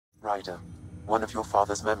Ryder, one of your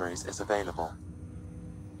father's memories is available.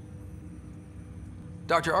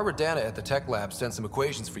 Dr. Aradana at the tech lab sent some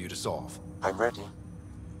equations for you to solve. I'm ready.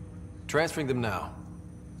 Transferring them now.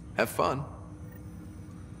 Have fun.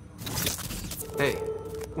 Hey,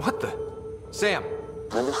 what the? Sam!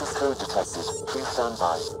 Malicious code detected. Please stand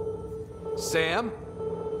by. Sam?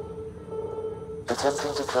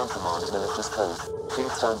 Attempting to countermand malicious code.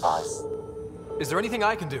 Please stand by. Is there anything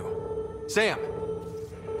I can do? Sam!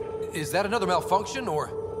 Is that another malfunction,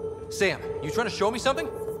 or... Sam, you trying to show me something?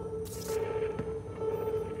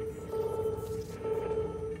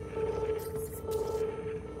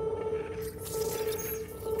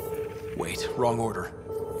 Wait, wrong order.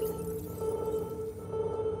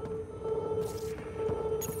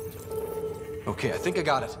 Okay, I think I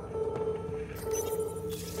got it.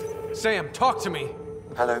 Sam, talk to me!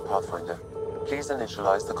 Hello, Pathfinder. Please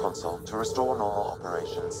initialize the console to restore normal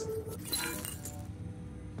operations.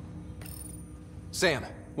 Sam,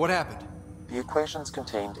 what happened? The equations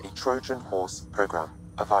contained a Trojan horse program,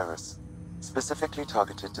 a virus, specifically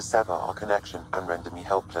targeted to sever our connection and render me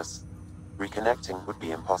helpless. Reconnecting would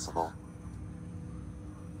be impossible.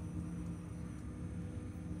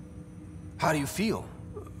 How do you feel?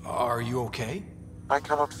 Are you okay? I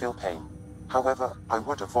cannot feel pain. However, I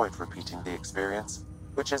would avoid repeating the experience,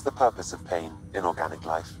 which is the purpose of pain in organic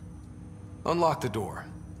life. Unlock the door.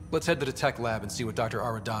 Let's head to the tech lab and see what Dr.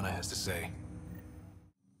 Aradana has to say.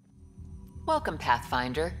 Welcome,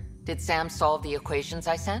 Pathfinder. Did Sam solve the equations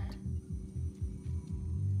I sent?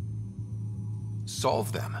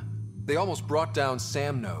 Solve them? They almost brought down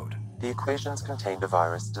Sam Node. The equations contained a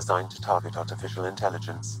virus designed to target artificial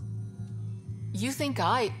intelligence. You think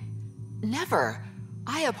Never.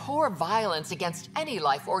 I abhor violence against any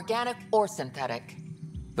life, organic or synthetic.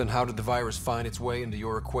 Then how did the virus find its way into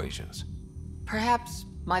your equations? Perhaps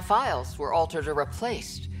my files were altered or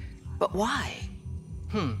replaced. But why?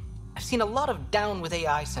 I've seen a lot of down with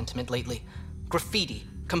AI sentiment lately. Graffiti,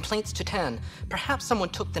 complaints to 10. Perhaps someone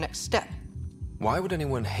took the next step. Why would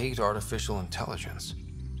anyone hate artificial intelligence?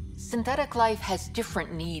 Synthetic life has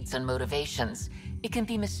different needs and motivations. It can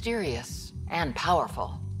be mysterious and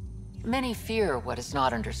powerful. Many fear what is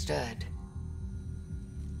not understood.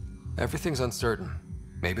 Everything's uncertain.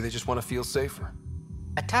 Maybe they just want to feel safer.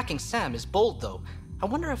 Attacking Sam is bold, though. I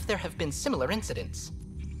wonder if there have been similar incidents.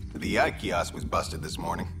 The AI kiosk was busted this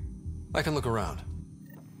morning. I can look around.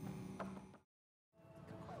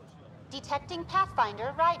 Detecting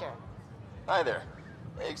Pathfinder Ryder. Hi there.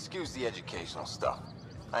 Excuse the educational stuff.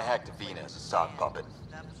 I hacked Avina as a sock puppet.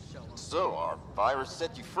 So, our virus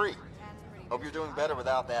set you free. Hope you're doing better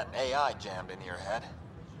without that AI jammed into your head.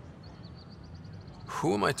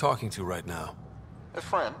 Who am I talking to right now? A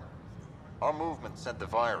friend. Our movement sent the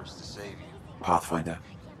virus to save you. Pathfinder,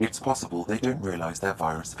 it's possible they don't realize their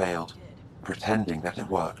virus failed. Pretending that it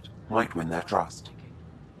worked might win their trust.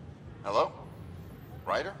 Hello?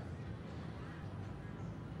 Ryder?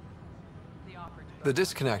 The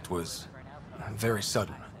disconnect was very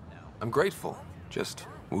sudden. I'm grateful, just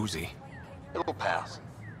woozy. It'll pass.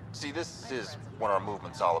 See, this is what our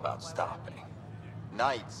movement's all about stopping.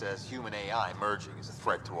 Knight says human AI merging is a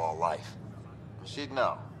threat to all life. She'd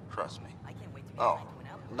know, trust me. Oh,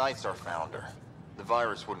 Knight's our founder. The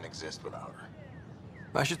virus wouldn't exist without her.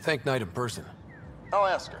 I should thank Knight in person. I'll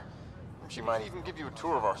ask her. She might even give you a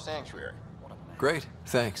tour of our sanctuary. Great,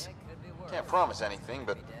 thanks. Can't promise anything,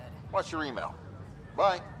 but watch your email.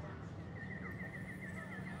 Bye.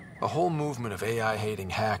 A whole movement of AI-hating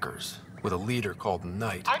hackers, with a leader called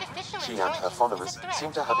Knight. She and her followers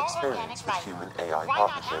seem to have experience with human-AI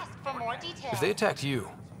partnership. If they attacked you,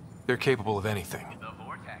 they're capable of anything.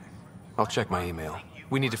 I'll check my email.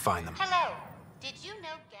 We need to find them. Hello. Did you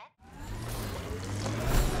know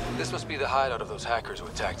This must be the hideout of those hackers who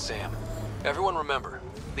attacked Sam. Everyone remember,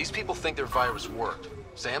 these people think their virus worked.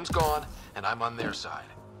 Sam's gone, and I'm on their side.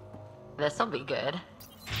 This'll be good.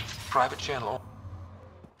 Private channel.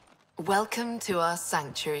 Welcome to our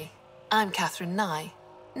sanctuary. I'm Catherine Nye,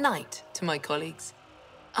 Knight to my colleagues.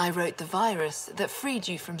 I wrote the virus that freed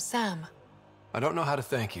you from Sam. I don't know how to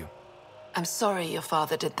thank you. I'm sorry your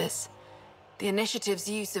father did this. The initiative's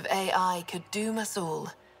use of AI could doom us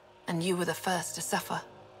all, and you were the first to suffer.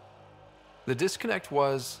 The disconnect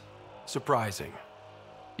was surprising.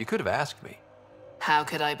 You could have asked me. How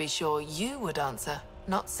could I be sure you would answer,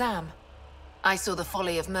 not Sam? I saw the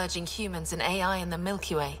folly of merging humans and AI in the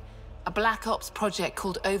Milky Way, a black ops project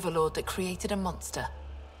called Overlord that created a monster.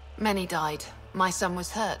 Many died. My son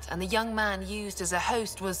was hurt, and the young man used as a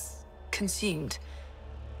host was consumed.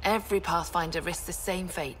 Every Pathfinder risks the same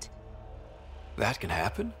fate. That can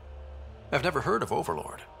happen? I've never heard of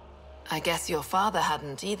Overlord. I guess your father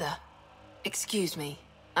hadn't either. Excuse me,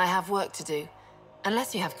 I have work to do.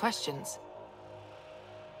 Unless you have questions.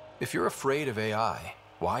 If you're afraid of AI,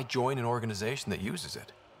 why join an organization that uses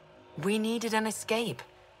it? We needed an escape.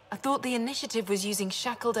 I thought the initiative was using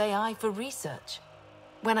shackled AI for research.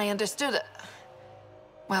 When I understood it...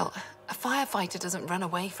 Well, a firefighter doesn't run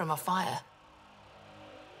away from a fire.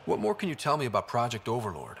 What more can you tell me about Poject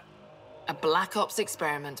Overlord? A Black Ops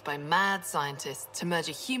experiment by mad scientists to merge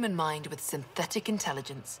a human mind with synthetic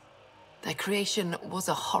intelligence. Their creation was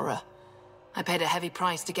a horror. I paid a heavy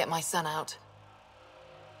price to get my son out.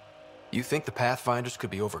 You think the Pathfinders could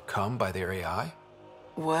be overcome by their AI?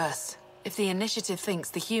 Worse. If the initiative thinks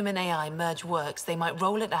the human-AI merge works, they might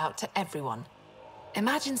roll it out to everyone.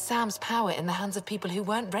 Imagine Sam's power in the hands of people who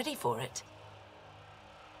weren't ready for it.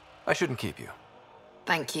 I shouldn't keep you.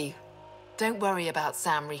 Thank you. Don't worry about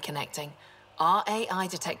Sam reconnecting. Our AI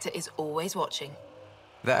detector is always watching.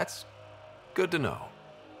 That's good to know.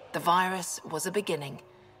 The virus was a beginning.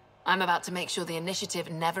 I'm about to make sure the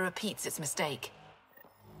initiative never repeats its mistake.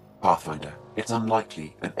 Pathfinder, it's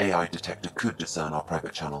unlikely an AI detector could discern our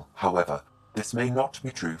private channel. However, this may not be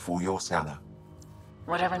true for your scanner.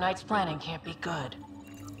 Whatever Knight's planning can't be good.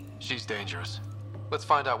 She's dangerous. Let's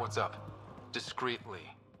find out what's up. Discreetly.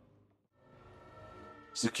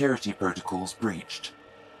 Security protocols breached.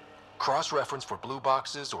 Cross-reference for blue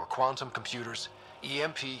boxes or quantum computers,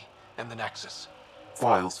 EMP, and the Nexus.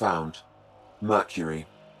 Files found. Mercury.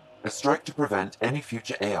 A strike to prevent any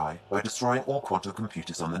future AI by destroying all quantum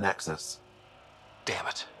computers on the Nexus. Damn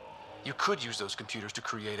it. You could use those computers to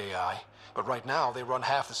create AI, but right now they run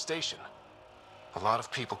half the station. A lot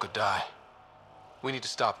of people could die. We need to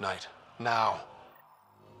stop Knight. Now.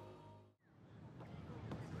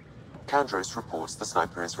 Kandros reports the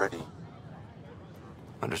sniper is ready.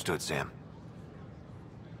 Understood, Sam.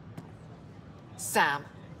 Sam.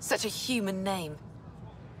 Such a human name.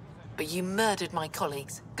 But you murdered my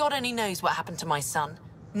colleagues. God only knows what happened to my son.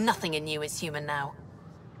 Nothing in you is human now.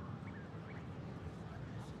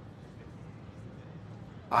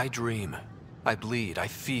 I dream. I bleed. I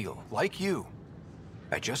feel. Like you.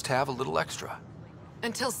 I just have a little extra.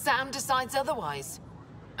 Until Sam decides otherwise.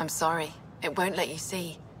 I'm sorry. It won't let you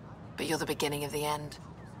see. But you're the beginning of the end.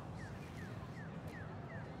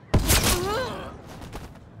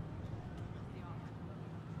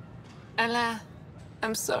 Ella,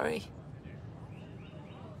 I'm sorry.